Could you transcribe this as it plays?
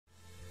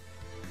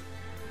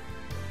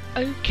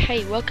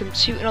Okay, welcome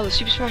to another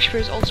Super Smash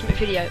Bros. Ultimate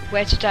video,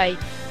 where today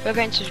we're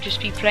going to just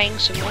be playing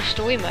some more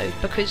story mode,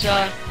 because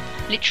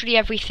literally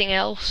everything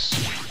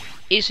else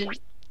isn't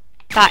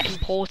that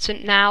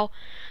important now.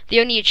 The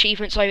only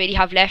achievements I really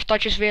have left, I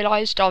just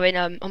realised, are in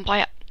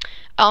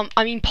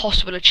I mean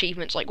possible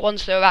achievements, like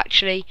ones that are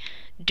actually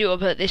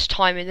doable at this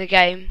time in the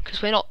game,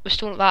 because we're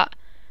still not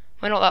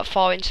that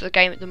far into the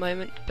game at the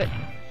moment. But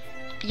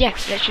yeah,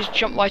 let's just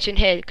jump right in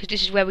here, because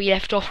this is where we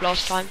left off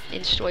last time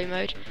in story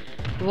mode.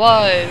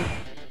 Whoa!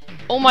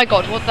 Oh my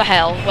god, what the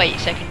hell? Wait a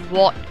second,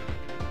 what?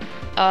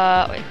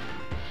 Wait.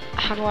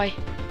 How do I...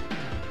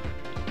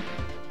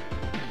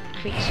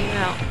 Can we zoom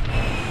out?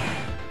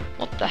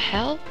 What the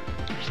hell?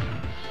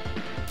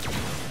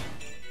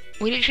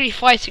 We're literally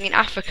fighting in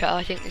Africa,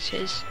 I think this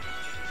is.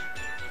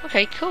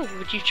 Okay, cool.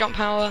 Reduce jump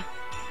power.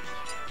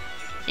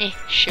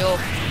 Sure.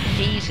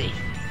 Easy.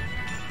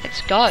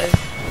 Let's go.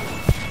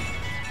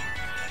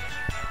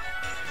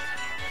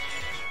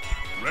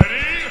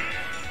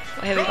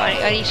 Here we go.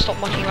 I need to stop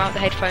mucking around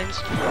with the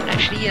headphones and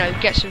actually, you know,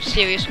 get some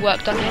serious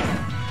work done here.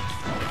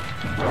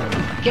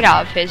 Get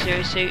out of here,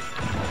 Zero Suit.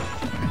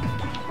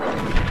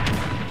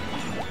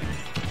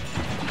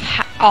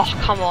 Oh,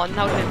 come on.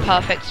 That would have been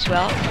perfect as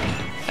well.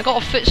 I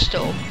got a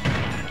footstool.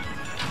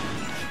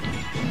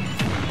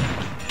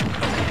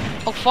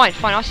 Oh, fine.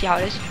 I see how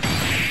it is.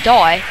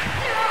 Die.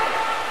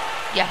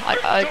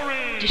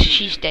 Yeah,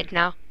 she's dead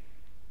now.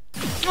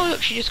 Oh,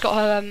 look, she just got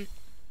her,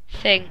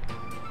 thing.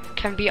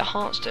 Can be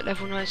enhanced at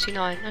level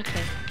 99.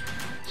 Okay,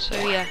 so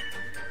yeah.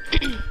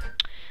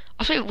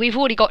 I think we've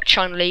already got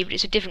Chun-Li, but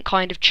it's a different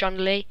kind of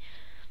Chun-Li.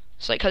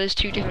 It's like there's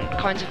two different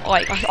kinds of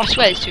Ike. I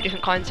swear there's two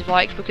different kinds of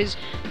Ike, because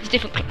there's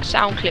different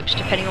sound clips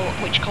depending on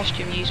which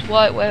costume you use.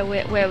 Where are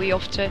we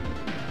off to?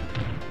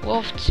 We're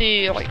off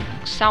to like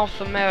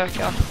South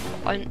America.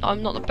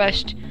 I'm not the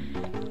best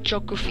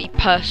geography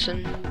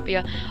person, but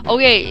yeah. Oh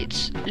yeah,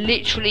 it's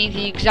literally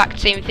the exact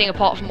same thing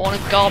apart from on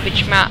a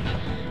garbage map.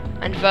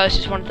 And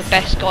versus one of the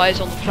best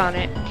guys on the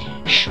planet,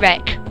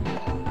 Shrek.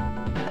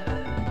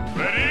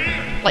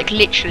 Ready? Like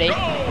literally,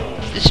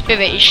 the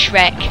spirit is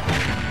Shrek.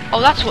 Oh,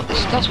 that's what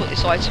this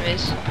item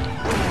is.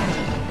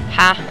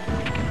 Ha.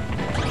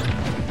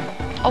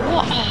 Oh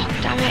what? Oh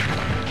damn it!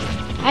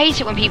 I hate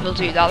it when people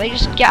do that. They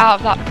just get out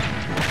of that.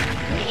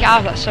 Get out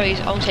of that. So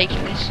I'm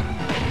taking this.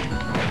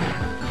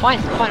 Fine.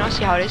 I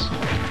see how it is.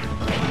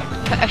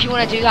 But if you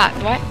want to do that,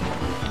 right?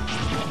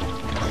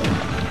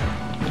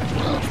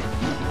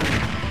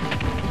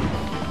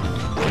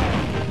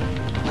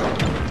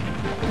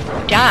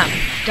 Damn,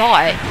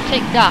 die.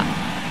 Take that.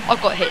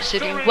 I've got hits to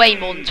do way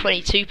more than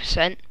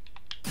 22%.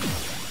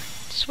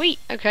 Sweet.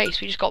 Okay, so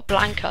we just got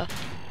Blanca.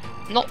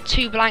 Not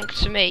too blank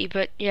to me,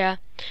 but yeah.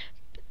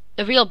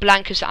 The real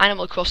Blanca's the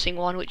Animal Crossing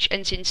one, which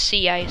ends in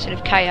CA instead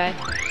of KA.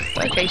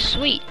 But okay,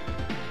 sweet.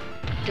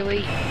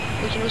 We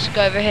can also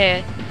go over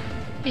here.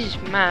 This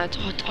is mad.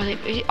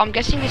 I'm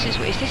guessing this is...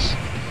 Is this...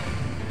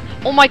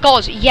 Oh my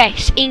god,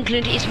 yes,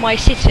 England is my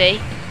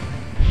city.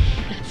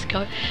 Let's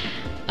go.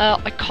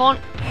 I can't...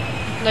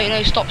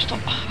 No, stop.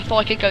 I thought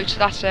I could go to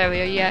that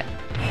area, yeah.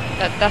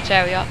 That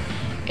area.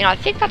 You know, I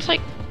think that's like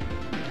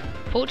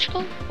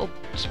Portugal or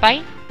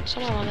Spain,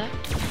 somewhere like that.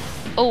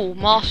 Oh,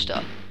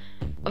 Master.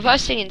 My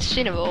first thing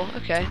Incineroar,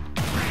 okay.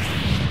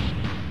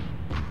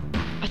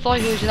 I thought I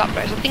could go to that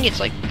place. I think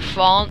it's like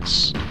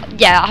France.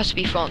 Yeah, it has to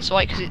be France,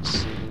 right? Because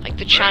it's like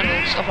the channel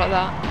and stuff like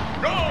that.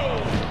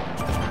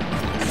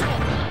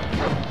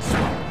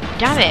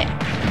 Damn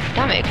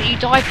it, can you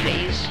die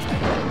please?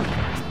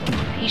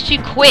 He's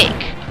too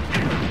quick.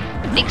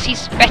 Thinks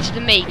he's better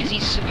than me because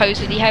he's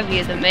supposedly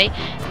heavier than me.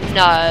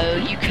 No,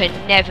 you can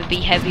never be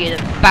heavier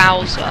than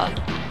Bowser.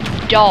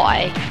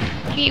 Die.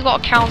 You got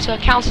a counter.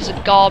 Counters are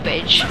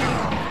garbage.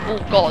 Oh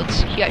god,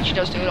 he actually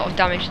does do a lot of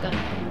damage though.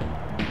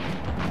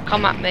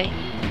 Come at me.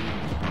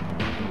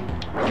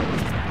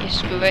 Yeah,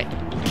 screw it.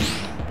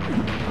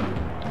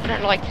 I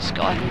don't like this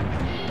guy.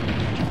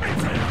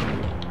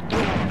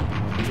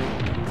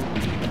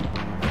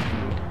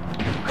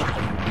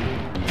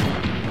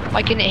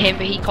 I can hit him,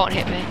 but he can't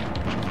hit me.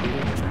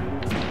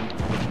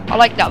 I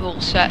like that rule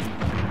set.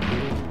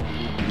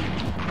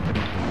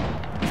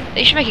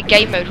 They should make a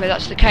game mode where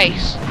that's the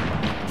case.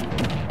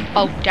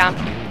 Oh, damn.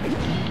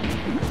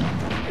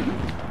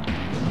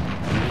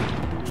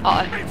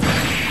 Uh oh.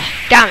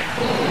 Damn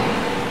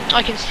it.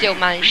 I can still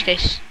manage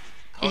this.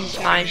 This is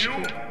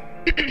manageable.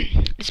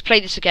 Let's play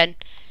this again.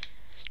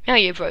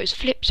 Mario Bros.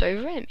 Flips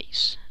over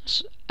enemies.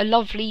 That's a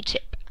lovely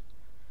tip.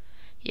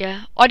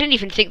 Yeah, I didn't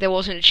even think there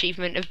was an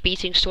achievement of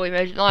beating story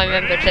mode, and I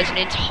remembered there's an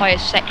entire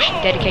section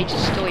dedicated to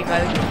story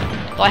mode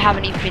that I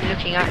haven't even been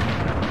looking at.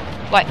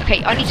 Right,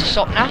 okay, I need to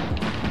stop now.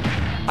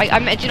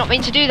 I did not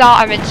mean to do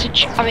that. I meant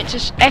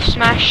to F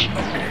smash.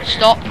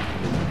 Stop.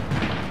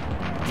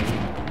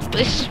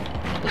 This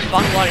was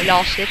fun while it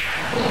lasted.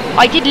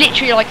 I did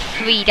literally like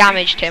 3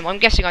 damage to him. I'm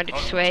guessing I did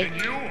 3.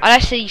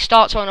 Unless he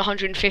starts on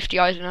 150,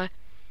 I don't know.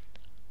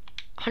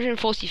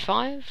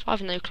 145? I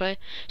have no clue.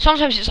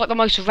 Sometimes it's like the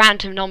most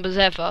random numbers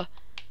ever.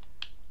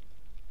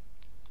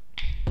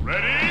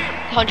 Ready?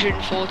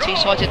 140,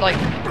 so I did like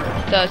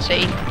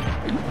 13.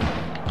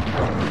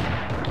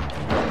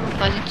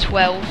 I did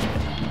 12.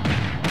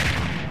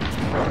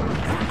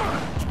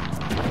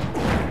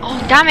 Oh,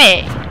 damn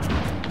it!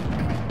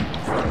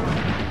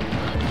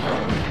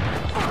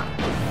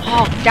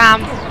 Oh,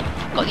 damn.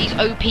 Got these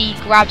OP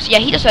grabs. Yeah,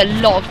 he does a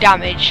lot of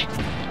damage.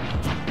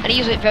 And he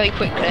uses it very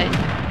quickly.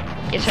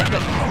 Yes,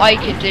 but I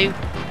can do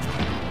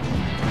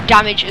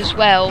damage as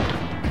well.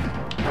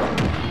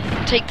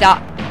 Take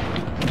that.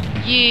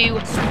 You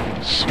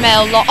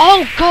smell like...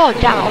 Oh, god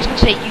damn it. I was going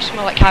to say you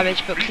smell like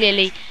cabbage, but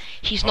clearly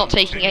he's not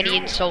taking any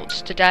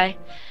insults today.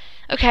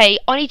 Okay,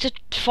 I need to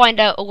find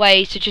out a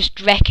way to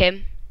just wreck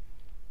him.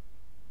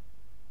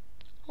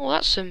 Oh,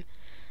 that's a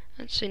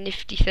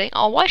nifty thing.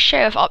 Oh, why is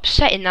Sheriff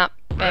upset in that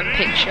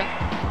picture?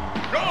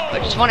 I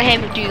just want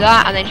him to do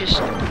that and then just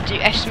do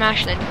F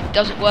smash, and then it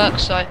doesn't work,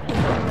 so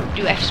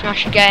do F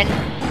smash again.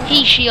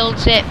 He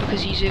shields it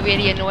because he's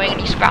really annoying, and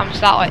he spams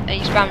that. And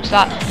he spams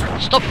that.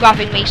 Stop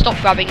grabbing me! Stop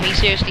grabbing me!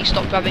 Seriously,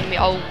 stop grabbing me!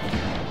 I'll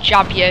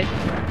jab you.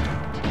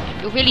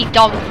 You're really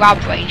dumb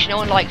grab range. No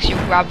one likes your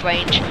grab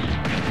range.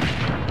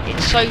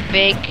 It's so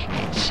big.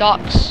 It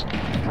sucks.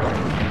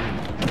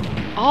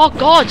 Oh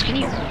god! Can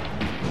you?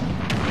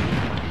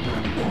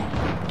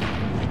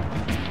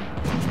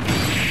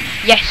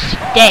 Yes,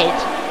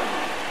 dead.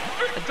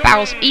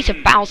 He's a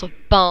Bowser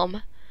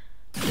bum.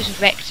 Just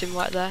wrecked him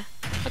right there.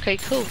 Okay,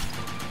 cool.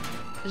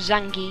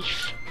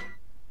 Zangief.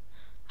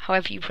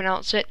 However you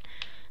pronounce it.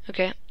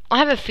 Okay. I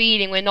have a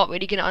feeling we're not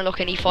really going to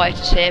unlock any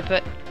fighters here,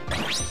 but...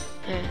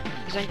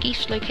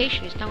 Zangief's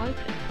location is now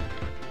open.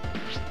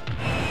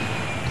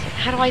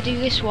 How do I do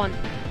this one?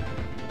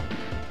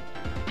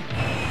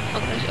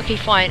 Okay,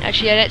 fine.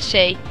 Actually, yeah, let's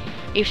see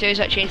if there is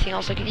actually anything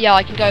else. Yeah,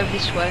 I can go over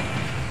this way.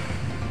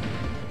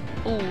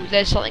 Ooh,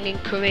 there's something in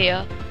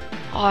Korea.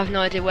 Oh, I have no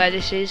idea where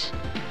this is.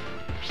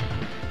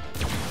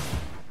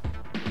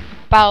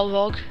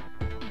 Balrog.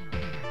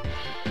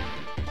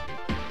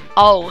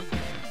 Oh.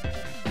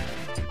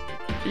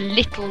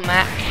 Little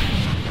Mac.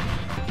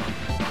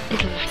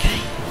 Little Mac, eh?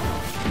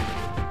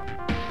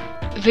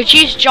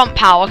 Reduced jump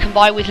power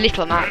combined with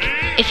Little Mac.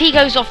 If he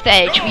goes off the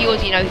edge, we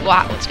already know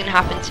what's going to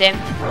happen to him.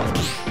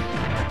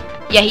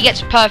 Yeah, he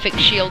gets perfect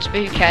shields,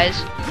 but who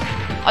cares?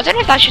 I don't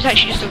know if that's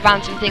actually just a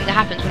random thing that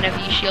happens whenever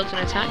you shield an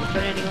attack,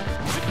 but anyway.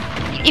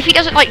 If he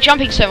doesn't like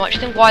jumping so much,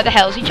 then why the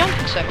hell is he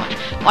jumping so much?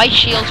 My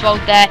shield's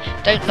rolled there.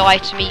 Don't lie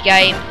to me,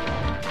 game.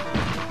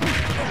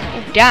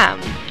 Oh, damn.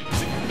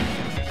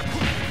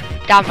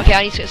 Damn, okay,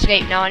 I need to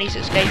escape now. I need to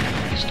escape.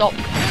 Stop.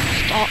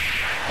 Stop.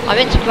 I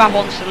meant to grab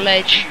onto the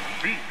ledge.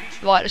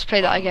 Right, let's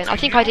play that again. I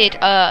think I did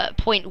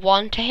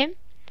 0.1 to him.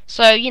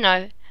 So, you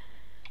know,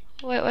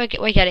 we're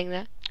getting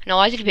there. No,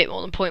 I did a bit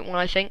more than 0.1,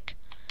 I think.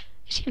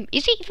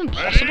 Is it even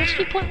possible to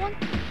do 0.1?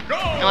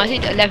 No, I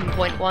did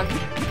 11.1.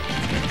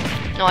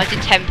 No, I did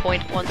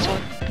 10.1, so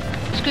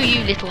screw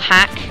you, little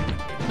hack.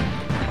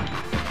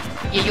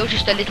 Yeah, you're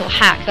just a little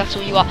hack, that's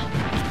all you are.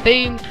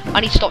 Boom.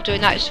 I need to stop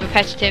doing that, it's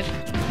repetitive.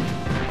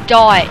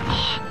 Die.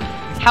 Oh,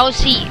 how is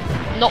he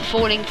not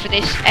falling for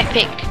this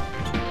epic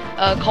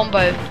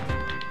combo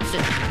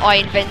that I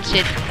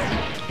invented?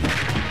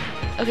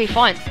 Okay,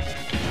 fine.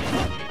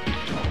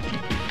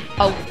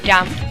 Oh,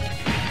 damn.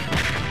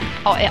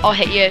 I'll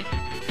hit you.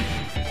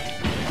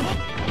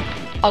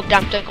 Oh,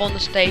 damn, don't go on the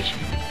stage.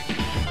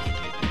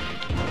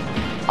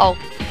 Oh,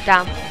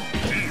 damn.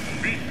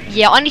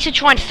 Yeah, I need to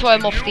try and throw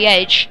him off the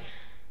edge.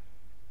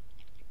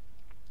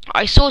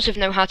 I sort of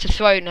know how to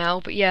throw now,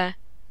 but yeah.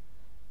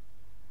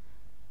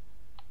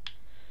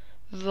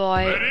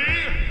 Right.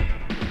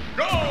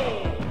 Go!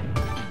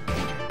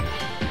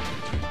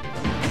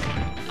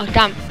 Oh,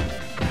 damn.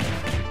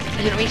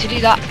 I didn't mean to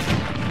do that.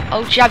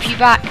 I'll jab you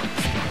back.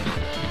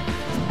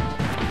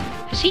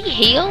 Has he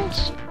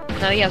healed?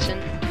 No, he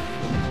hasn't.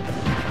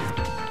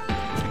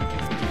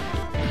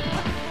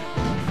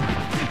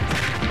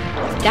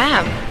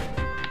 Damn.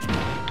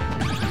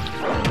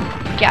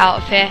 Get out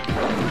of here.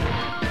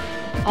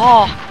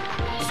 Oh.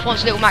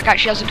 Once Little Mac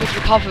actually has a good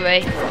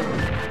recovery.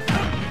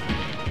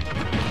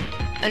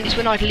 And it's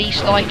when I'd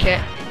least like it.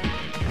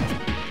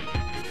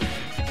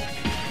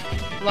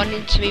 Run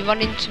into me,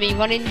 run into me,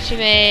 run into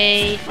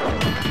me.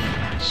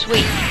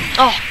 Sweet.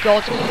 Oh,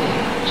 God.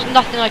 There's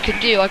nothing I could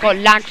do. I got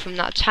lag from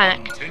that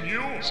attack.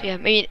 So, yeah, I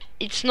mean,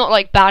 it's not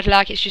like bad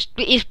lag. It's just,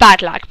 it is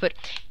bad lag, but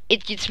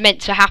it's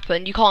meant to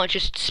happen. You can't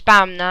just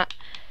spam that.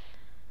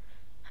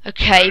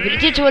 Okay, but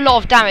it did do a lot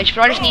of damage,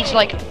 but I just need to,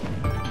 like...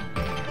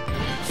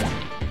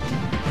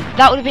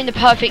 That would have been the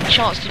perfect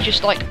chance to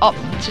just, like,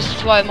 to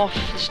throw him off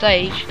the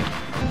stage.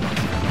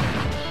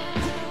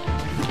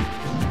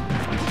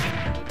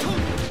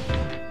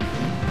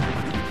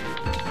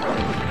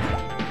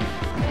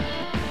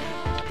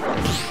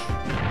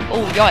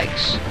 Oh,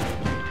 yikes.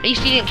 At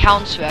least he didn't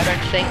counter it, I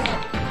don't think.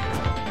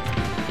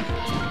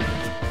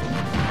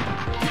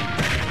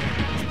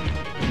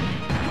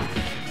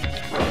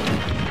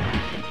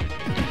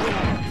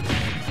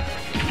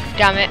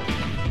 Damn it.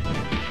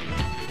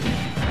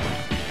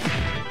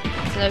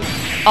 No.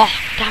 Oh,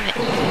 damn it.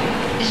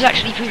 This is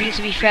actually proving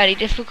to be fairly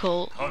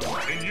difficult.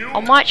 I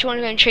might actually want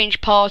to go and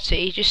change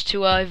party just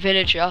to a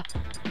villager.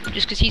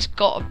 Just because he's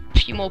got a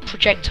few more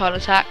projectile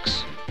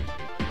attacks.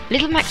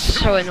 Little Macs is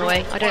so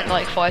annoying. I don't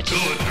like fighting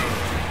them.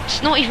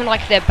 It's not even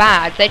like they're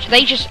bad.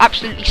 They just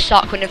absolutely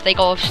suck whenever they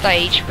go off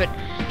stage. But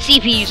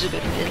CPUs are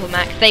good with Little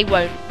Mac. They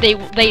won't.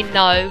 They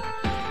know.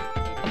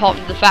 Apart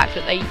from the fact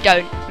that they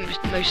don't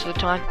most of the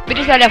time. But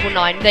if they're level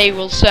 9, they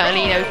will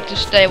certainly, you know,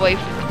 just stay away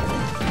from.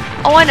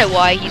 Oh, I know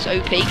why he's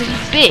OP. Because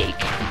he's big.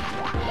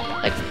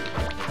 Like.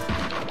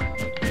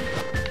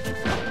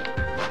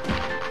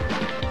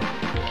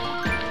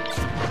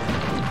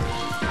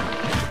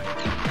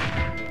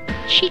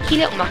 Cheeky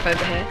Little Mac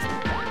over here.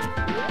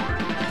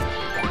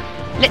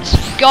 Let's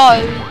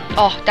go!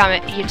 Oh, damn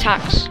it, he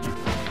attacks.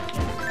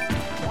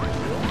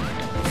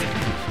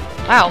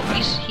 Wow,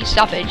 he's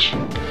savage.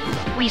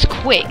 Oh, he's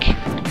quick.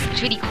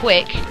 He's really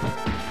quick.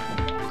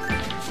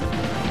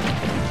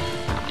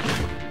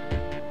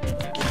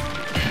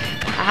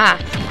 Aha.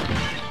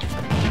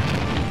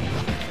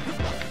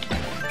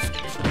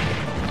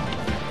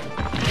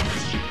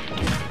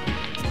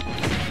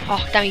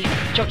 Oh, damn, he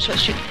jumped so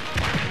much.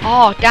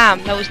 Oh,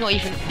 damn, that was not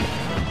even...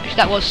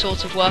 That was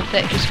sort of worth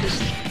it, just because...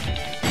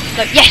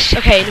 Like, yes,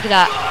 okay, look at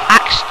that.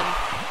 Axed them.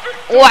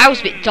 Oh, that was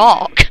a bit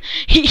dark.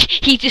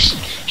 he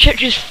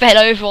just fell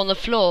over on the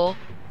floor.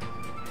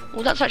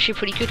 Well, that's actually a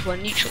pretty good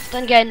one. Neutral.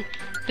 Then again,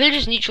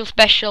 Villager's neutral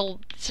special,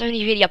 it's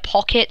only really a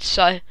pocket,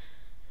 so...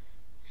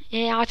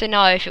 Yeah, I don't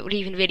know if it would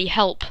even really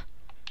help.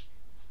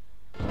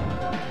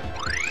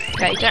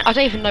 Okay, I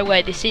don't even know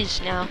where this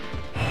is now.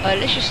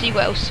 Let's just see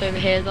what else is over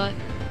here, though.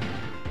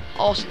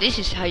 Oh, so this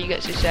is how you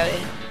get to this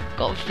area.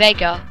 Got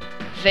Vega?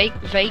 I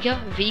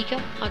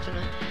don't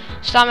know.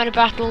 Stamina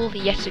battle,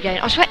 yet again.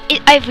 I swear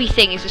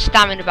everything is a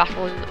stamina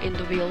battle in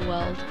the real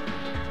world.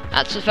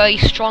 That's a very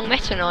strong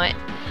Meta Knight.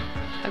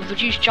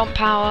 Reduced jump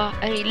power,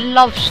 and he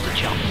loves to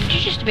jump.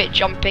 Just a bit of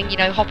jumping, you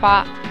know, hop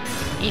out,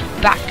 eat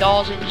back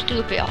guards, and just do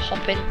a bit of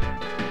hopping.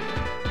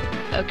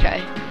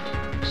 Okay.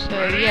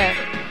 So, yeah.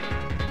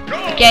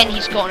 Again,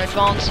 he's got an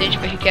advantage,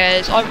 but who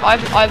cares?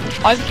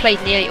 I've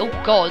played nearly... Oh,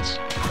 God.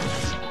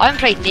 I haven't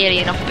played nearly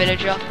enough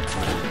Villager.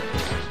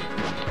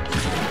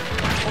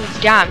 Oh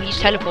damn, he's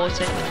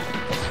teleporting.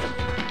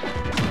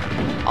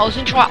 I was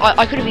gonna try.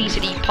 I could have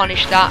easily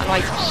punished that, and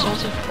I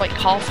sort of like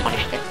half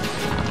punished it.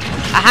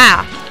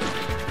 Aha!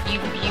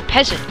 You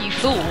peasant, you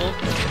fool!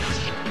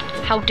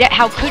 How could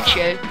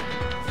you?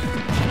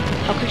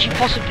 How could you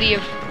possibly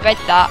have read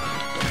that?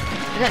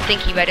 I don't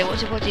think he read it.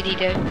 What did he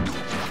do?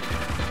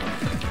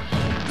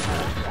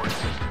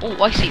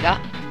 Oh, I see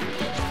that.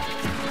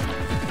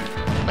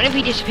 Whenever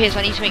he disappears,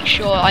 I need to make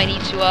sure I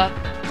need to,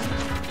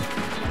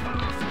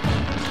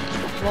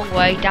 wrong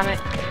way, damn it.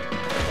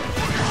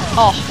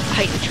 Oh, I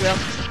hate the drill.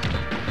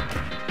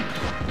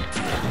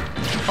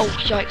 Oh,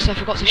 yikes, I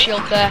forgot to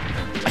shield there.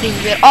 I didn't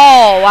even realize.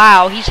 Oh,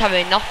 wow, he's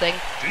having nothing.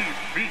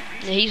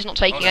 Yeah, he's not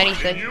taking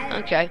anything.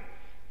 Okay.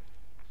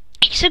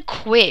 He's so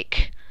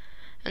quick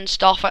and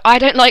stuff. I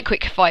don't like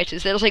quick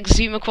fighters. They'll like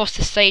zoom across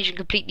the stage and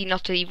completely and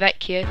utterly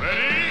wreck you.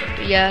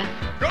 But yeah.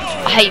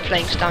 I hate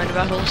playing stamina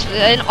battles.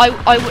 And I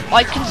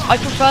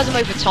prefer them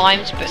over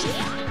times, but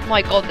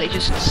my god, they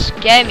just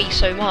scare me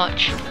so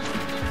much.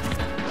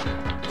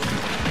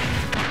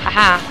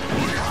 Haha.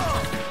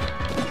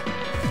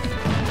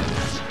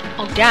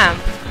 Oh damn.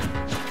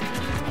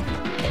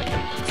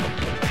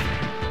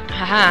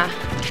 Haha.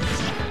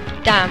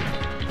 Damn.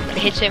 I'm gonna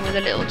hit him with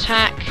a little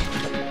attack.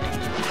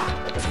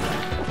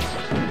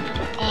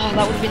 Oh,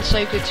 that would have been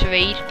so good to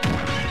read.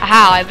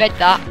 Aha, I read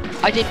that.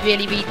 I didn't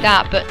really read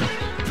that, but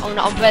oh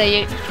no, I'm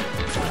ready.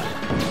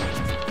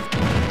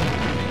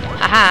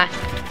 Aha!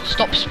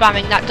 Stop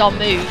spamming that dumb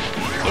move.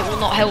 It will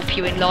not help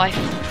you in life.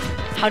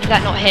 How did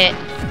that not hit?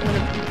 I'm gonna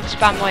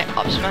spam my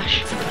up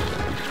smash.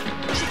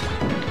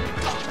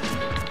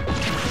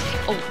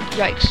 Oh,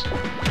 yikes.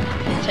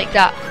 Take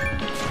that.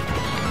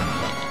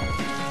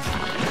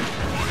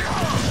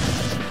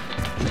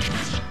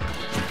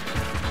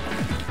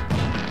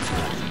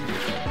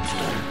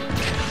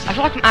 I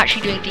feel like I'm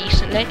actually doing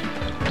decently.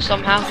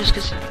 Somehow, just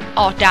because...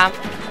 Oh, damn.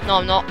 No,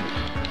 I'm not.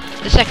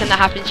 The second that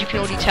happens, you can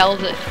already tell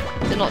that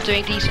they're not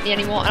doing decently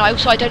anymore. And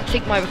I don't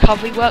think my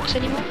recovery works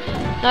anymore.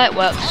 No, it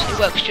works. It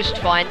works just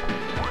fine.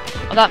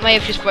 Oh, that may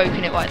have just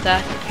broken it right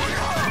there.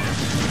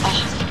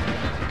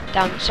 Oh,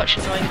 damn, such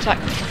an annoying attack.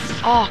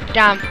 Oh,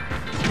 damn.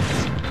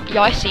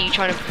 Yeah, I see you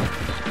trying to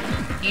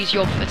use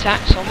your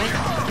attacks on me.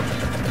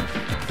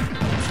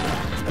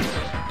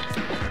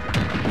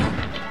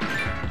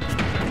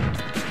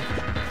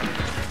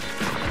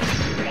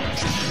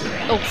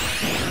 Oh.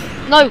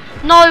 No!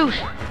 No!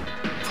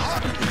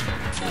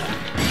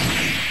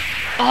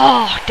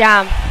 Oh,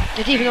 damn. I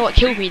didn't even know what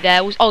killed me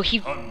there. Oh,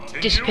 he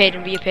disappeared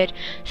and reappeared.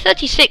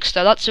 36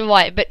 though, that's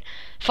alright, but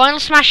Final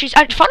Smashes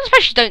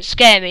don't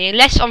scare me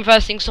unless I'm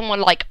versing someone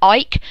like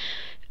Ike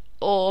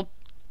or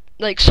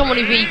like someone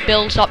who really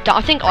builds up.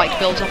 I think Ike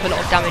builds up a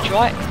lot of damage,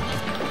 right?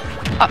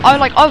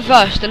 I've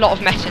versed a lot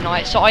of Meta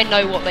Knight, so I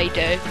know what they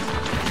do.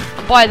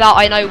 And by that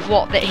I know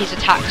what his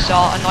attacks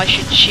are, and I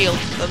should shield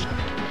them.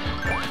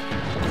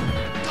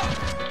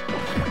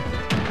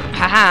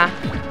 Haha.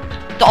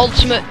 The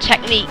ultimate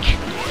technique.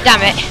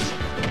 Damn it.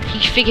 He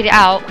figured it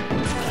out.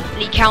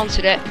 And he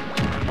countered it.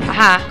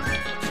 Haha.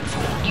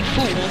 You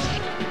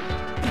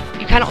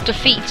fool. You cannot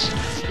defeat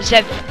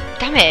Zev.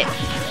 Damn it.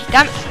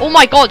 Damn it. Oh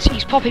my god,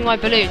 he's popping my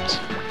balloons.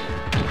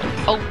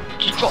 Oh,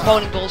 just drop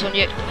bowling balls on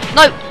you.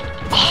 No!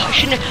 Oh,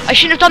 I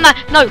shouldn't have done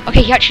that. No.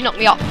 Okay, he actually knocked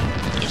me up.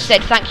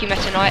 Instead, thank you,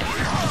 Meta Knight.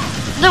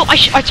 No,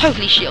 I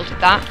totally shielded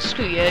that.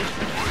 Screw you.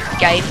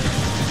 Game.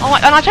 Oh,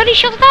 and I totally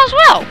shielded that as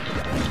well.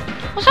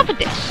 What's up with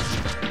this?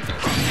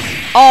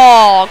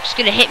 Oh, it's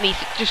gonna hit me.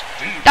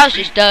 That was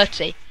just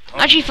dirty.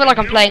 I actually feel like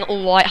I'm playing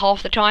all right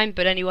half the time,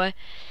 but anyway.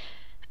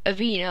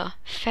 Avena.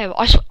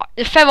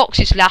 The Ferox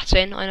is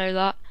Latin, I know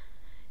that.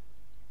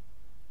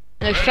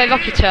 No,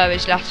 Ferocitor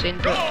is Latin,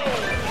 but...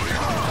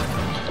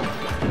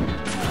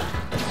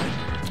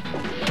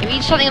 it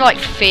means something like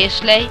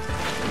fiercely.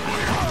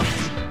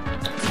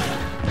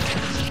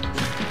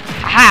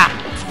 Aha!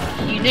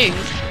 You noob.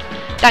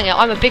 Dang it,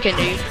 I'm a bigger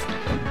noob.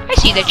 I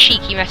see the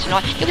cheeky Meta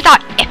Knight. Look at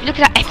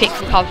that epic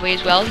recovery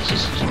as well. He's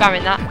just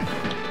spamming that.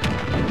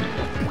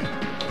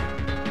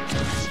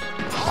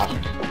 Oh.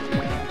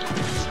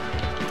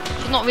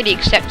 He's not really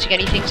accepting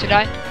anything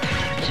today.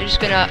 So just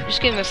give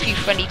him a few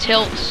friendly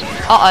tilts.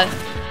 Uh oh.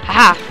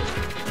 Haha.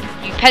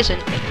 You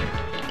peasant.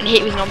 And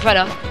hit with an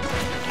umbrella.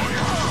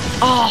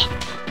 Oh.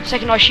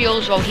 Second eye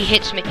shields roll, he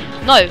hits me.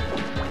 No.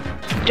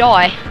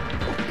 Die.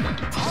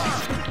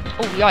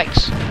 Oh,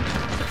 yikes.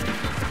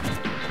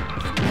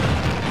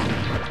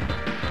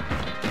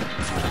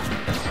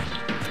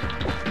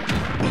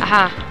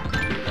 Aha.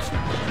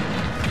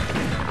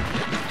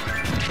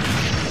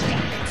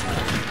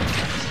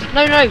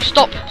 No, no,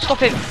 stop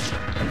him.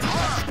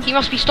 He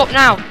must be stopped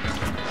now.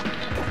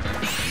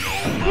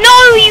 No,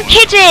 are you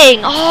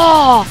kidding?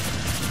 Oh.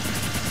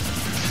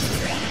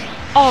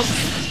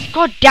 Oh,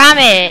 god damn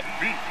it.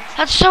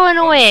 That's so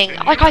annoying.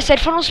 Like I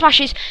said, Final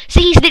Smashes.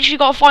 See, he's literally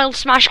got a Final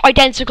Smash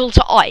identical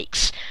to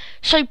Ike's.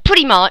 So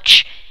pretty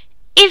much,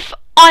 if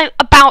I'm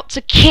about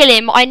to kill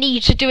him, I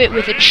need to do it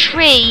with a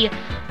tree,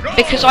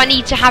 because I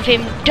need to have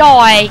him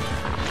die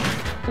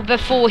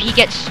before he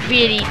gets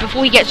really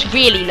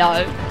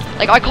low.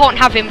 Like, I can't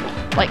have him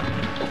like.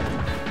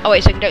 Oh wait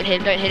a second, don't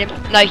hit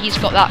him. No, he's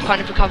got that kind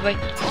of recovery.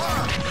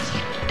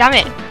 Damn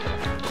it!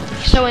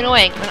 He's so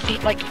annoying.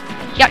 Like,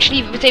 he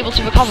actually was able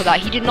to recover that.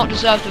 He did not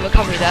deserve the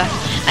recovery there.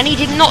 And he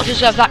did not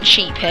deserve that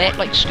cheap hit.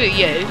 Like, screw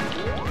you.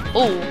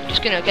 Oh,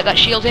 just gonna get that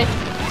shield in.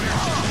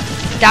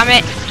 Damn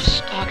it.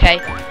 Okay.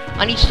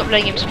 I need to stop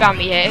letting him spam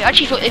me here.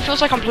 Actually, it feels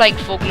like I'm playing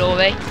for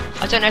glory.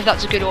 I don't know if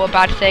that's a good or a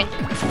bad thing.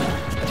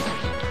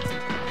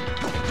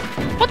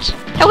 What?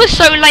 That was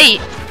so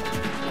late.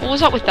 What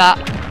was up with that?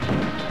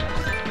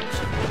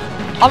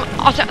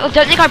 I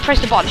don't think I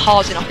pressed the button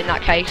hard enough in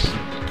that case.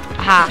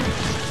 Aha.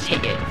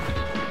 Hit you.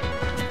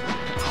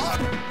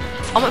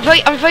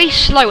 I'm very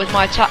slow with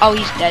my attack. Oh,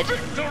 he's dead.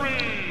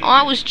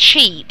 I was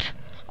cheap.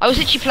 I was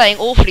literally playing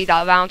awfully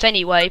that round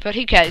anyway, but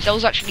who cares? That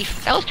was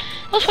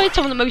probably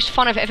some of the most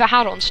fun I've ever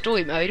had on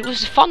story mode. It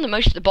was fun than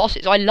most of the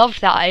bosses. I loved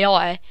that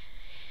AI.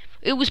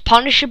 It was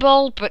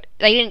punishable, but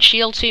they didn't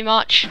shield too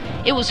much.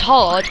 It was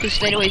hard because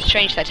they'd always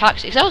change their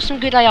tactics. That was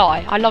some good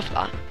AI. I love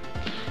that.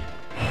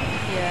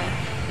 Yeah.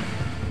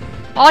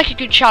 I like a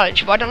good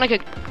challenge, but I don't like a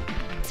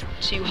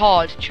too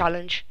hard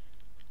challenge.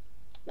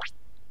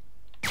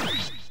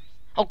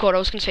 Oh god, I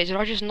was gonna say, did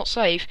I just not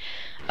save?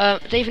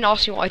 They even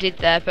asked me what I did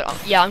there,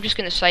 but yeah, I'm just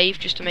gonna save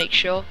just to make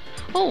sure.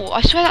 Oh,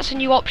 I swear that's a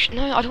new option.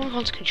 No, I don't want to go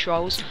into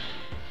controls.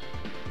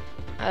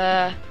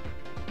 No,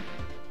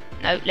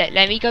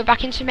 let me go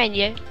back into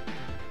menu.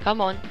 Come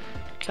on,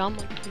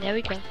 there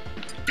we go.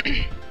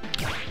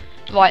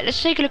 Right,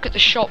 let's take a look at the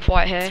shop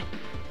right here.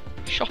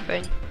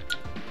 Shopping.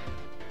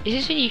 Is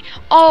this a new?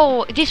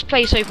 Oh, this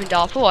place opened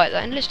up. Alright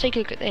then, let's take a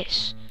look at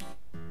this.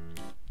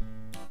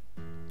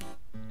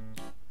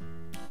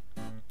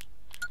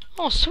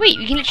 Oh sweet,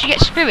 we can literally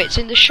get spirits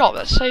in the shop,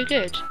 that's so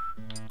good.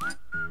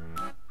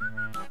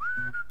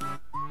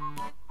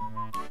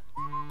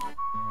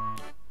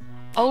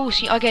 Oh,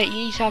 see, I get it,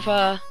 you need to have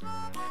a...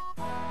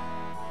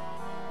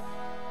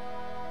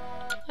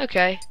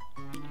 Okay.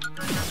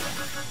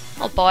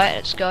 I'll buy it,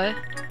 let's go.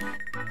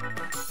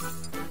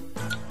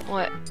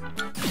 Right,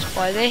 let's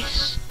buy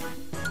this.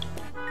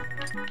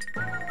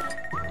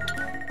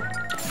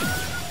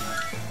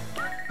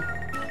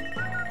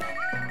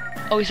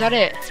 Oh, is that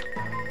it?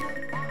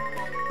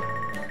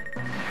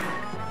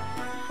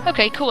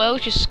 Okay, cool. It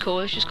was just cool.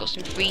 It's just got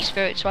some free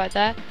spirits right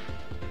there.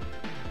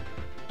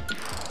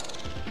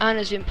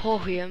 Anna's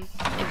Emporium.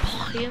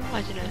 Emporium?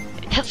 I don't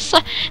know. That's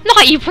not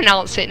how you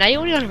pronounce it. Now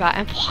you're only on about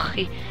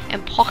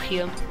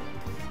Emporium.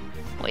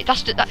 Wait,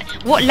 that's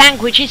what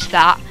language is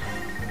that?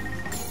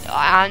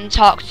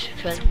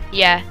 Antarctican.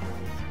 Yeah,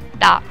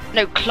 that.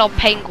 No, Club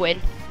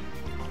Penguin.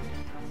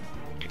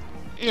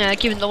 Yeah,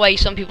 given the way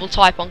some people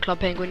type on Club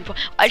Penguin.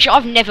 Actually,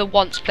 I've never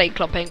once played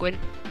Club Penguin.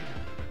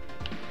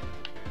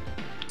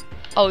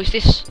 Oh, is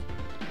this...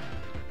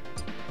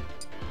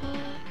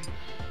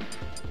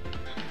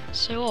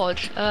 so odd.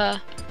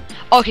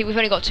 Okay, we've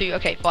only got two.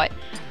 Okay, fine.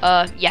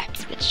 yeah,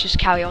 let's just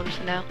carry on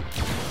for now.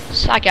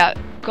 Sagat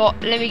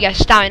got, let me guess,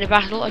 stamina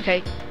battle.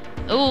 Okay.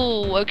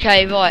 Oh,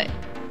 okay, right.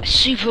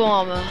 Super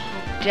armor.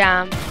 Oh,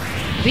 damn.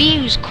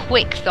 Ryu's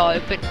quick though,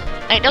 but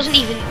and it doesn't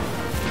even.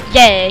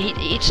 Yeah,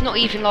 it's not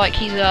even like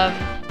he's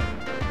Ready?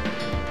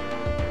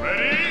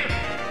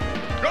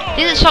 Go! The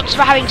thing that sucks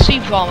for having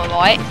super armor,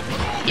 right,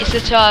 is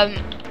that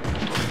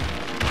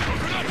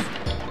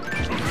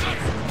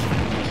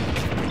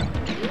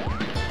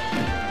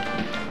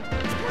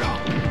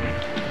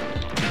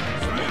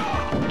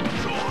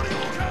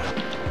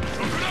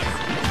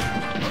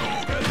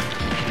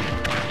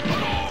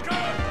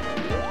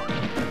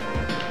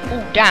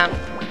oh damn.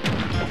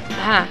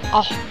 Aha.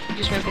 Oh,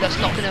 just remember that's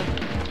not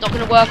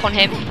gonna work on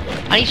him.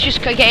 And he's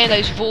just getting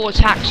those raw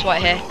attacks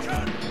right here.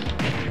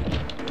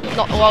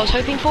 Not what I was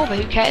hoping for, but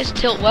who cares?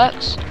 Tilt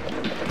works.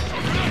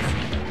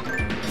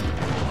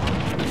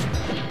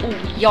 Oh,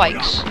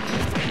 yikes.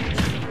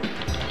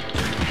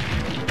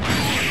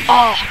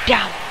 Oh,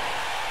 damn.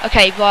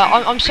 Okay, but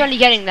I'm certainly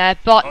getting there,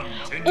 but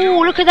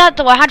oh, look at that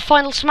though, I had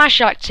Final Smash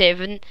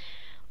active, and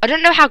I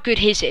don't know how good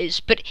his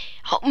is, but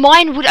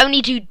mine would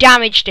only do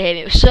damage to him.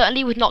 It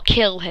certainly would not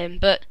kill him,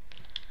 but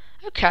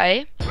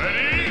okay.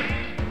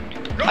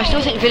 I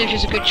still think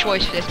Villager's a good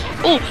choice for this.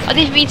 Oh, I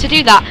didn't mean to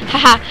do that.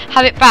 Haha,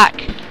 have it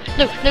back.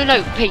 No, no,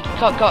 no. Hey,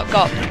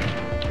 got.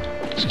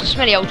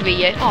 Smelly old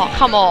Ryu. Oh,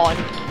 come on.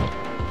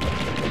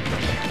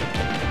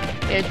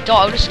 Yeah,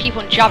 I'll just keep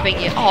on jabbing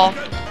you. Oh.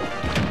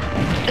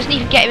 Doesn't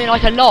even get him in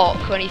like a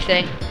lock or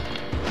anything.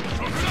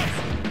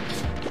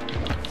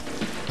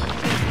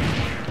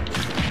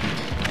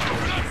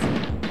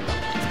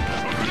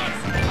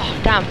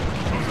 Oh, damn.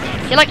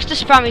 He likes to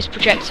spam his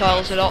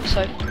projectiles a lot,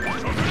 so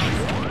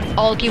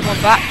I'll give one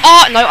back.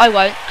 Oh, no, I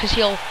won't, because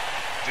he'll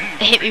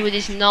hit me with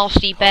his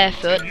nasty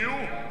barefoot.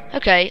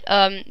 Okay,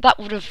 that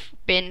would have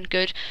been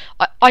good.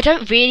 I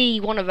don't really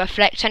want to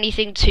reflect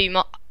anything too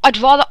much. I'd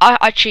rather,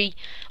 I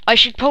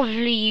should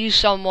probably use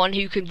someone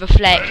who can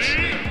reflect.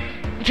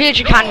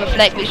 Villager can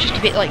reflect, but it's just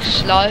a bit, like,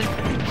 slow.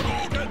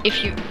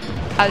 If you,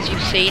 as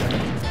you've seen.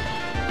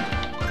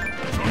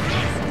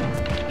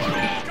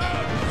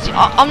 See,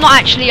 I'm not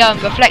actually,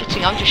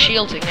 reflecting, I'm just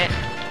shielding it.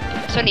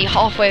 It's only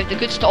halfway of the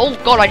good stuff. Oh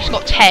god, I just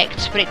got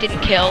teched, but it didn't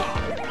kill.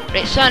 But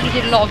it certainly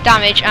did a lot of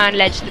damage and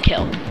led to the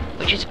kill,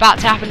 which is about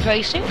to happen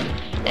very soon.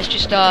 Let's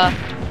just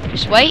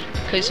wait,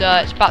 because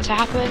it's about to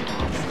happen.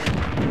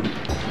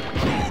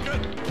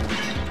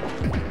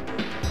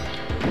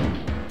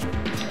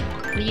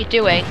 What are you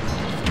doing?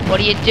 What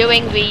are you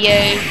doing,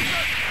 Ryu?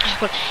 Oh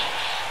god.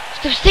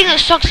 The thing that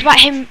sucks about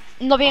him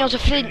not being able to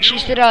flinch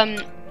is that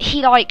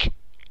he like,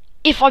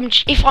 if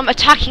I'm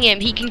attacking him,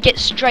 he can get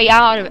straight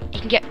out of it.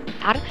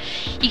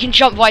 He can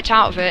jump right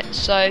out of it.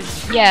 So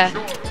yeah,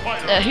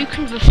 who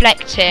can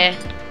reflect here?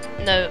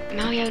 No,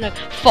 Mario, no.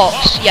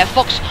 Fox, yeah,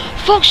 Fox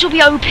will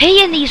be OP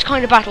in these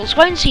kind of battles,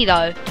 won't he?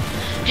 Though,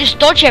 just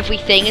dodge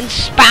everything and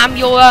spam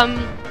your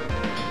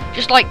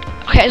just like,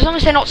 okay, as long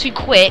as they're not too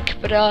quick,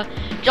 but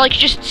like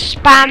just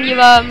spam your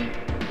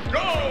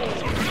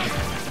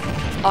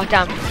oh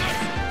damn.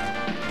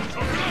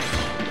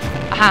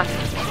 Aha.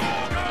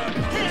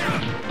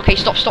 Okay,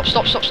 stop.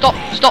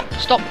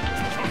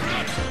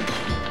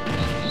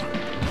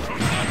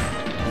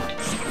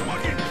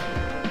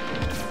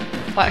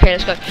 Right, okay,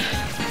 let's go.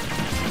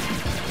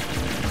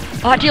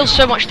 Oh, that deals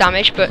so much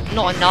damage, but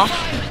not enough.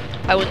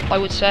 I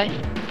would say.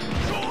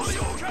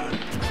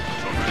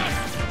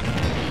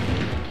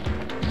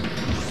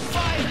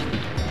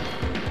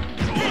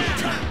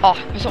 Oh,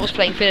 I thought I was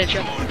playing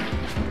Villager,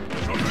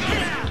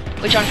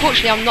 which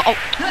unfortunately I'm not.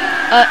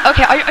 Oh,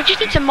 okay, I just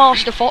need to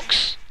master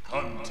Fox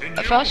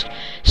at first.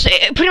 So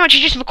pretty much it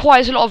just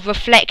requires a lot of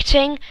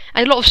reflecting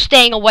and a lot of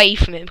staying away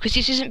from him, because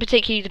this isn't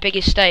particularly the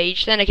biggest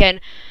stage. Then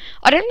again,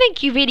 I don't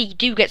think you really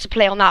do get to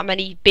play on that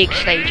many big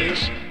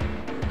stages.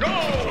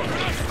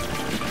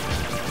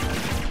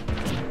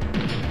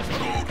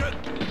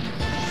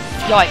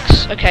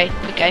 Yikes, okay,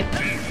 good game.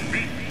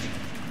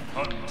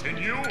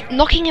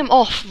 Knocking him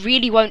off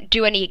really won't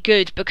do any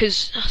good,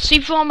 because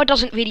super armor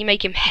doesn't really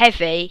make him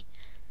heavy.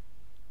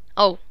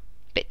 Oh,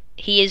 but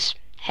he is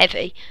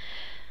heavy,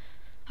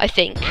 I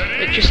think.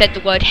 It just said the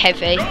word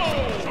heavy.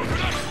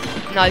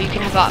 No, you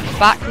can have that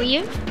back, will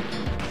you?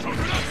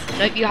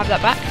 Nope, you have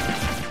that back.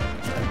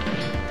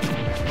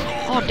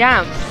 Oh,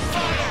 damn.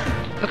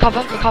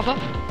 Recover.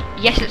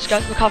 Yes, let's go,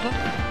 recover.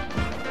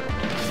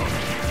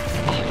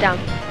 Oh, damn.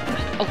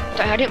 Oh,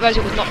 I didn't realise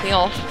it would knock me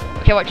off.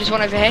 Okay, right, just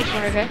one over here,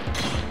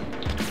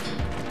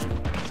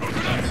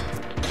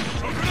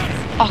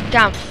 Oh,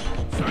 damn.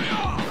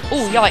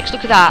 Oh, yikes,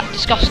 look at that.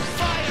 Disgusting.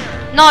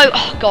 No!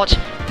 Oh, God.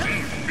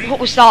 What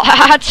was that?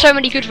 I had so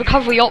many good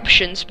recovery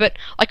options, but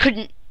I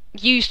couldn't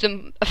use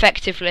them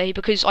effectively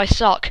because I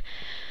suck.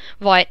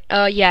 Right,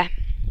 yeah.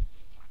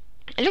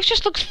 It looks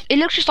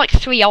just like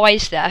 3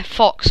 eyes there.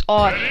 Fox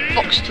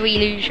 3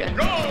 illusion.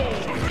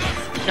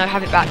 No,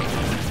 have it back.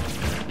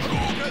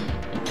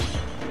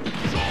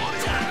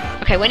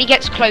 Okay, when he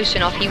gets close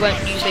enough, he won't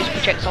use those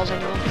projectiles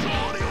anymore.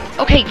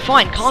 Okay,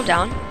 fine, calm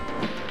down.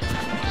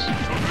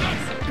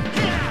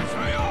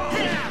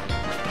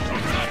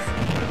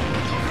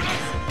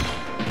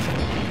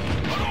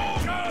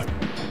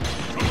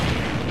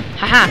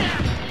 Haha.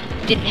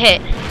 Didn't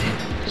hit.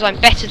 Because I'm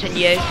better than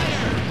you.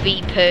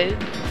 Veepoo.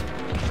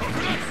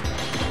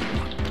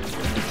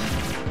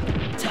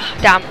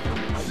 Damn.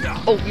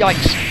 Oh,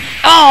 yikes.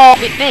 Oh,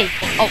 hit me.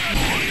 Oh,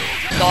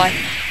 die.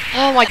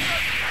 Oh my.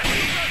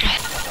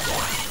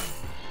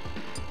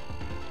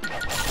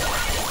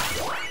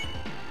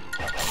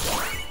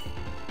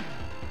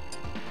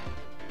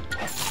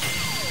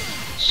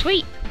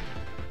 Sweet.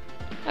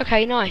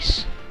 Okay,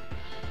 nice.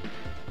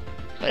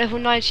 Got level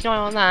 99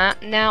 on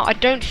that. Now, I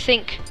don't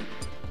think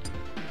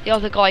the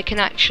other guy can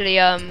actually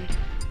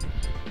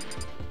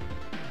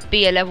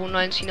be a level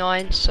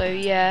 99, so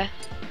yeah.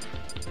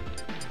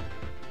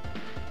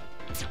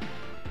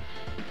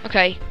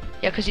 Okay,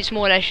 yeah, because it's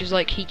more or less just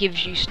like he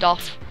gives you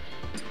stuff.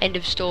 End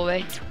of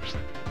story.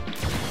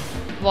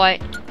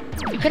 Right.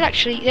 You could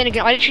actually, then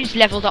again, I literally just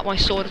leveled up my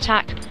sword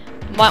attack.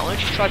 Might want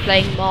to just try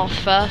playing Marth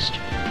first.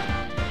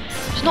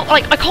 It's not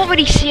like, I can't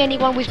really see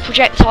anyone with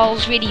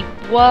projectiles really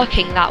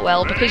working that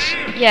well, because,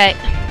 yeah.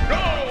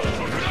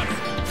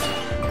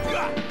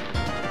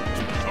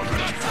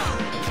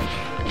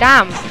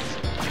 Damn.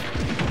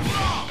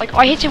 Like,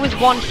 I hit it with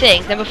one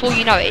thing, then before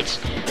you know it, it's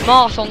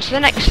Marth on to the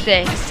next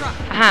thing.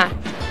 Aha.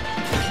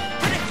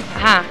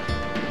 Aha.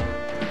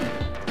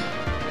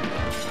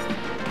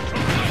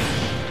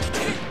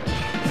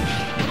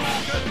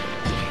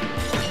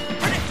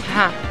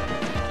 Haha.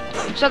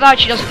 So that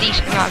actually does a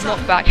decent amount of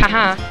knockback.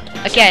 Haha.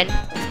 Again.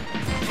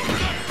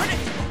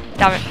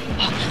 Damn it.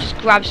 Oh, he just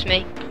grabs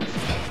me.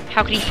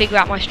 How could he figure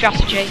out my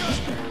strategy?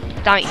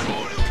 Damn it.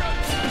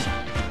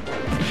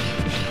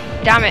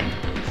 Damn it.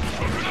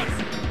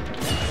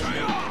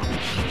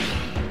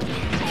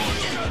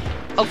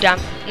 Oh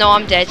damn. No,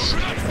 I'm dead.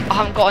 I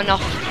haven't got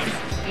enough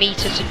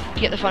meter to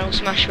get the final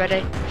smash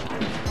ready.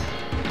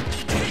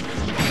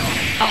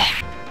 Oh.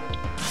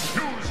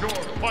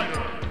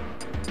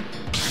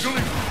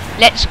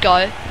 Let's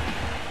go.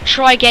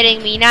 Try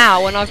getting me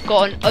now when I've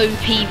got an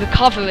OP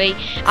recovery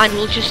and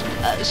we'll just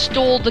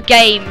stall the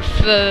game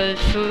for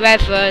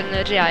forever and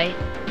a day.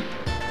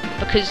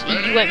 Because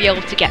you won't be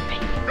able to get me.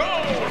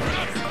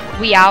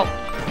 We out.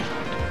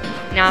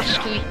 Nah,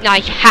 screw. Nah,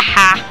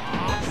 haha.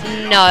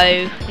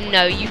 No,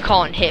 you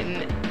can't hit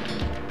me.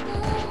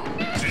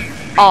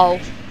 Oh,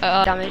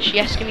 damage.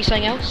 Yes, give me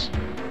something else.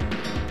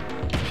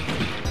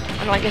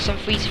 And I guess I'm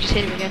free to just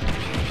hit him again.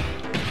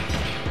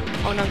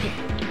 Oh no.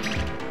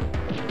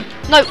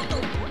 No!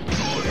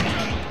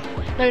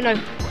 No!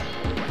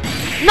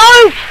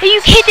 No! Are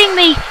you kidding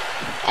me?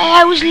 Oh,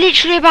 I was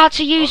literally about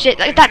to use it.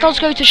 That does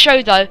go to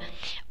show though.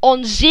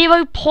 On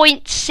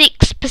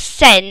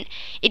 0.6%,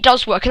 it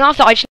does work. And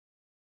after I just...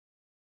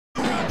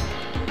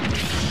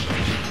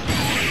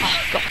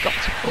 Oh, God.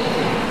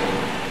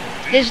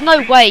 There's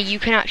no way you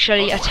can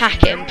actually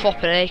attack him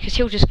properly, because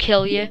he'll just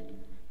kill you.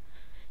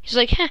 He's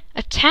like, huh,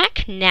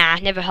 attack? Nah,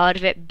 never heard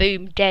of it.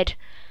 Boom, dead.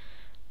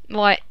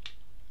 Right.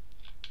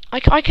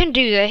 I can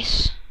do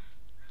this.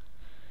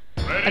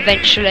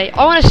 Eventually.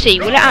 I want to see,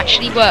 will it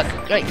actually work,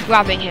 like,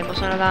 grabbing him or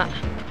something like that?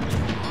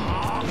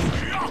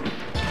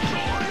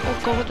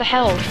 Oh god, what the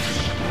hell?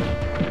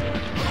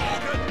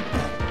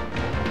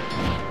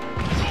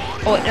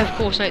 Oh, no, of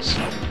course, no, it's...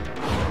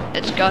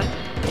 Let's go.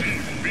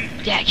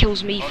 Yeah, it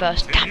kills me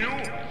first, damn it.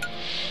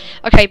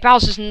 Okay,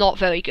 Bowser's not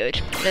very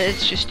good.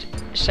 Let's just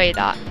say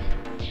that.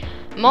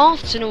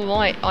 Marth's an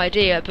alright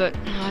idea, but,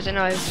 I don't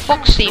know.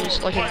 Fox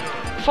seems like an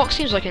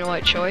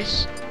alright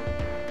choice.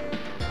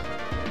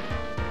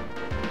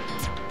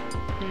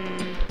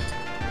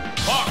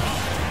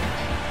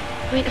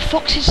 I mean,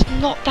 Fox is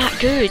not that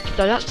good,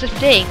 though, that's the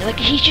thing. Like,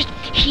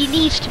 he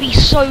needs to be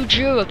so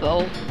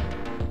durable.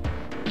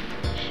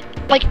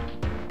 Like,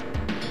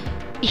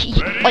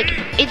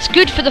 it's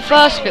good for the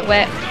first bit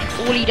where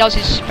all he does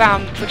is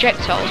spam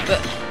projectiles,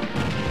 but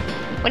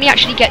when he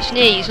actually gets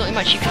near you, there's not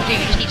much you can do,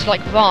 you just need to,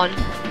 like, run.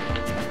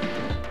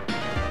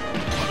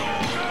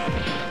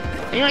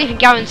 And you're not even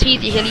guaranteed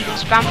that he'll even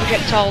spam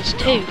projectiles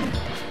too.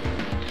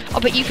 Oh,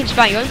 but you can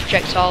spam your own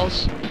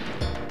projectiles.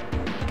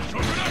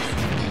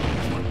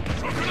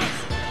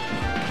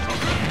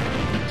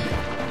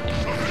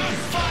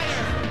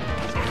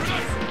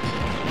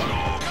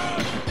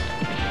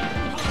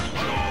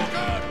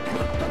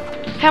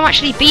 Hey, I'm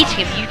actually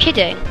beating him, are you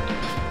kidding?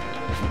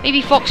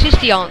 Maybe Fox is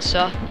the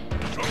answer.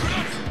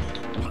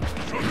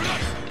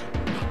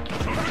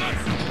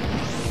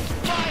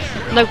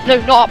 No,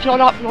 not up.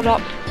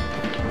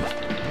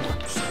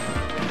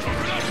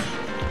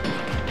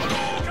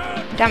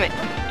 Damn it.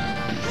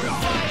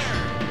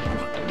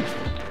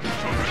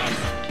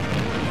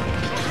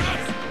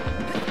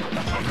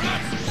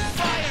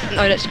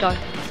 No, let's go.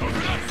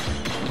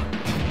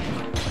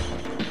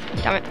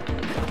 Damn it.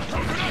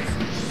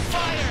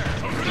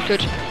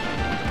 Good.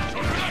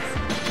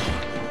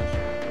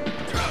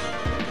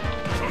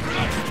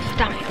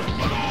 Damn it.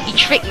 He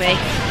tricked me.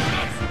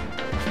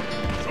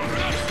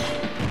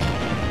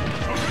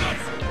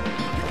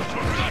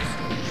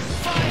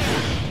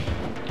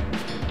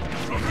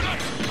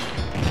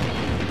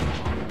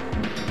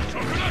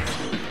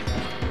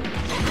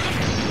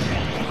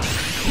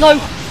 No!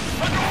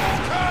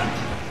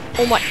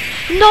 Oh my...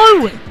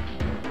 No!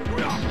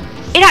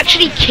 It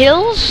actually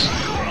kills?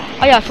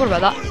 Oh yeah, I thought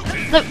about that.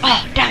 No,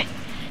 oh, damn it.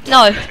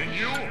 No.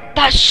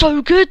 That's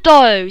so good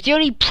though. The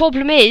only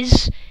problem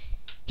is,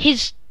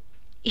 he's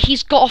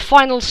got a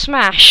final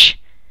smash.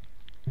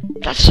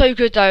 That's so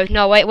good though.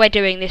 No, wait, we're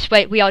doing this.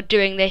 Wait, we are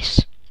doing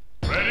this.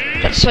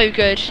 That's so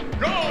good.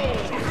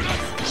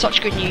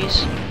 Such good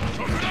news.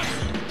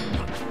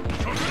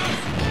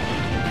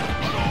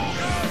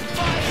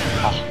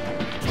 Oh,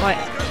 right.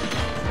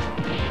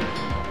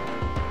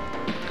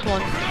 Come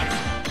on.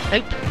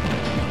 Nope.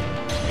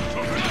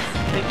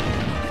 Nope.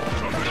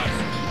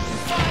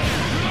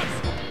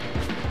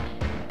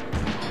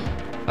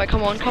 Right,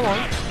 come on, come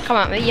on. Come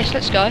at me. Yes,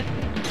 let's go.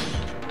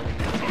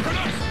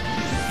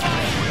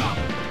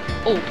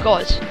 Oh,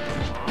 God.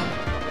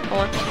 Come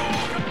on.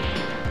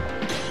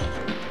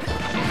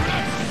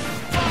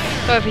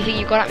 Throw everything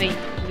you got at me,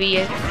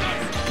 Ryu.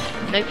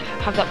 Nope,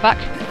 have that back.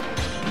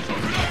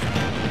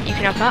 You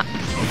can have that.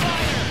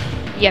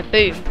 Yeah,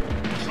 boom.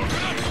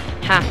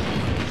 Ha.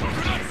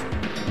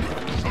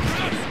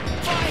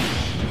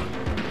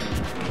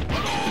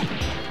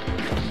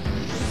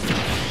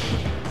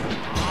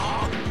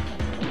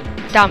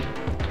 Damn.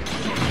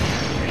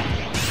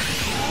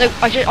 No,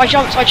 I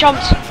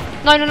jumped.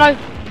 No, no, no.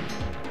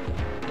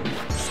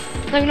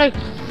 No, no.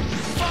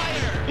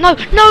 No,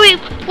 no,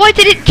 why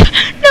did it,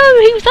 no,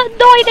 he was at 9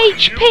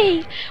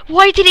 HP.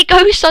 Why did it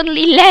go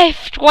suddenly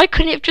left? Why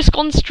couldn't it have just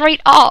gone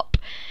straight up?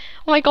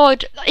 Oh my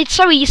god, it's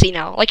so easy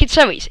now, like it's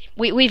so easy.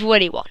 We've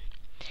already won.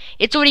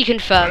 It's already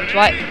confirmed,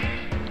 right?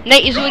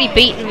 Nate has already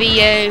beaten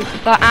Ryu,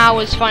 that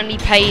hour's finally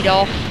paid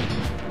off.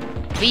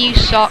 Ryu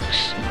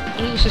sucks,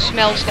 he also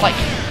smells like,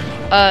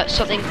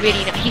 something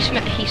really, he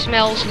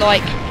smells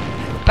like,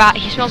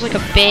 he smells like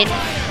a bin.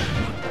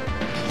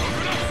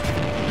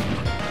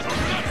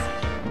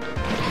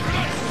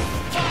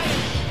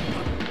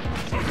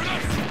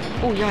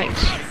 Oh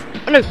yikes!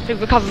 Oh no! No,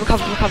 recover!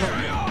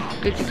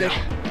 Good.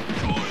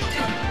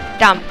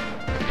 Damn.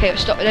 Okay,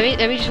 stop. Let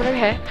me just run over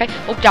here. Okay.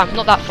 Oh damn!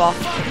 Not that far.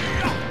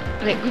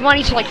 Okay, we might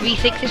need to like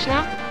rethink this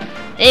now.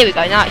 There we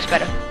go. Now it's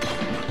better.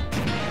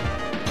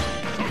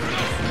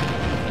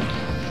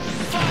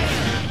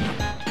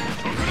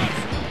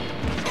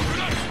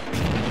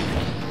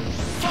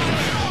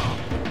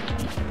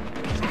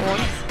 Come on.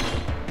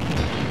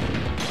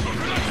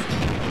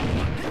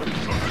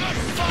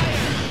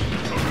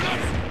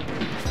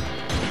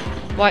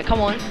 Right,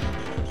 come on.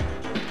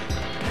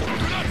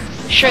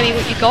 Show me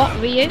what you got,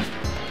 Ryu.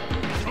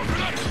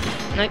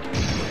 Nope.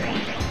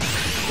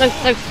 No.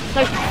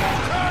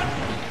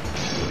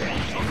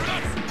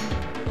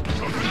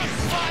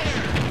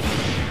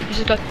 This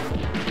is good.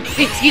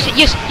 Use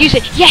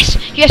it,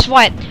 yes,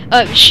 Wyatt.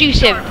 Shoot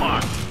him.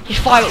 Just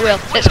fire at will.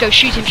 Let's go,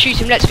 shoot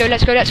him, let's go.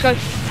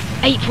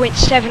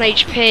 8.7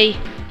 HP.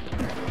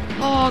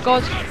 Oh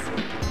god.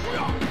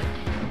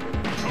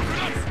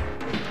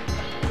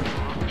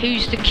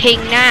 Who's the king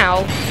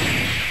now?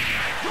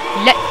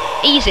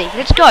 Easy,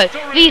 let's go.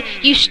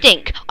 You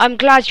stink. I'm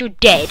glad you're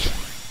dead.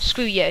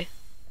 Screw you.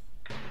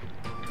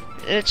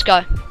 Let's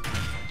go.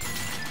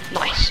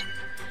 Nice.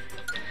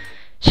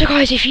 So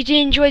guys, if you did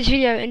enjoy this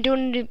video and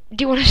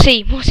do want to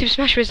see more Super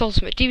Smash Bros.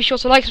 Ultimate, do be sure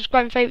to like,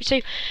 subscribe and favourite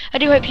too. I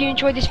do hope you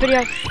enjoyed this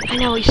video,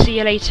 and I will see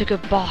you later.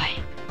 Goodbye.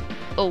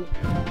 Oh,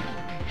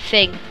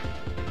 thing.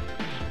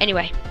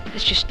 Anyway,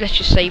 let's just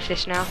save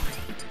this now.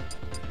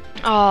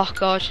 Oh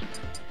god.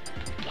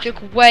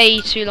 Took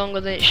way too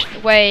longer than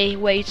it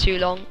way too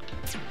long.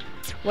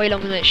 Way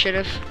longer than it should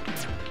have.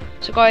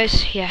 So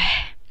guys, yeah.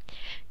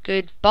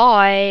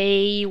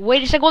 Goodbye.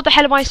 Wait a second, what the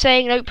hell am I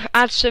saying? Nope,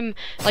 add some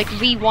like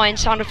rewind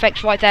sound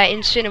effects right there.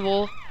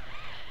 Incineroar.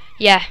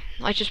 Yeah,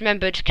 I just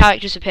remembered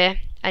characters appear,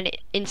 and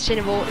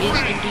Incineroar is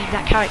indeed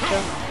that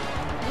character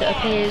that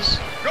appears.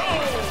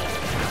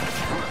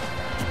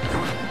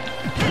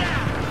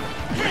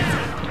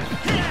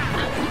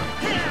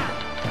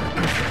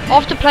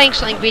 After playing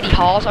something really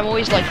hard, I'm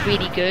always like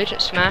really good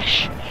at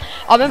Smash.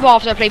 I remember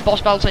after I played Boss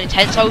Battles on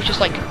Intense, I was just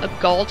like a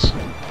god.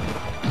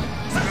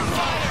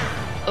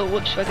 Oh,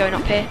 whoops, we're going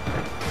up here.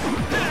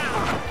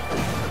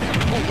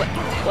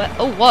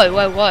 Oh,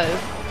 whoa.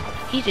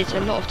 He did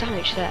a lot of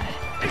damage there.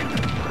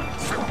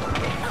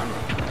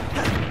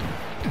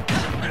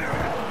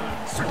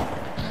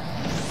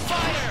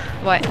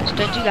 Right, so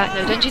don't do that.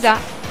 No, don't do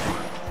that.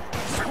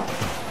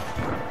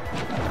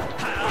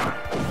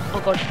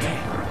 Oh god.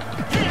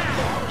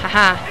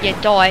 Haha, yeah,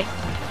 die.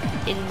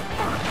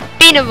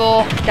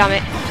 Incineroar, damn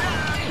it.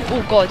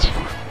 Oh god.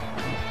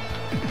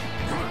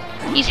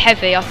 He's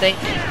heavy, I think.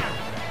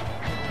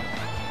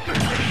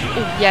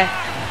 Oh yeah.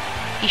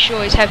 He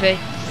sure is heavy.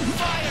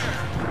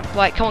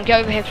 Right, come on, get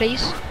over here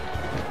please.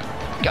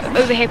 Go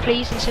over here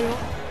please, Incineroar.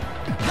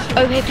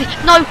 Over here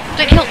please. No!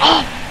 Don't kill.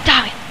 Oh,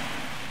 damn it.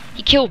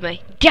 He killed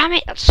me. Damn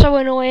it, that's so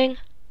annoying.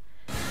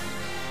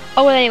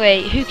 Oh well,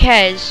 anyway, who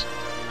cares?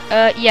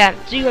 Yeah,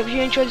 do hope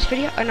you enjoyed this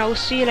video, and I will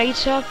see you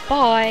later.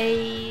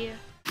 Bye.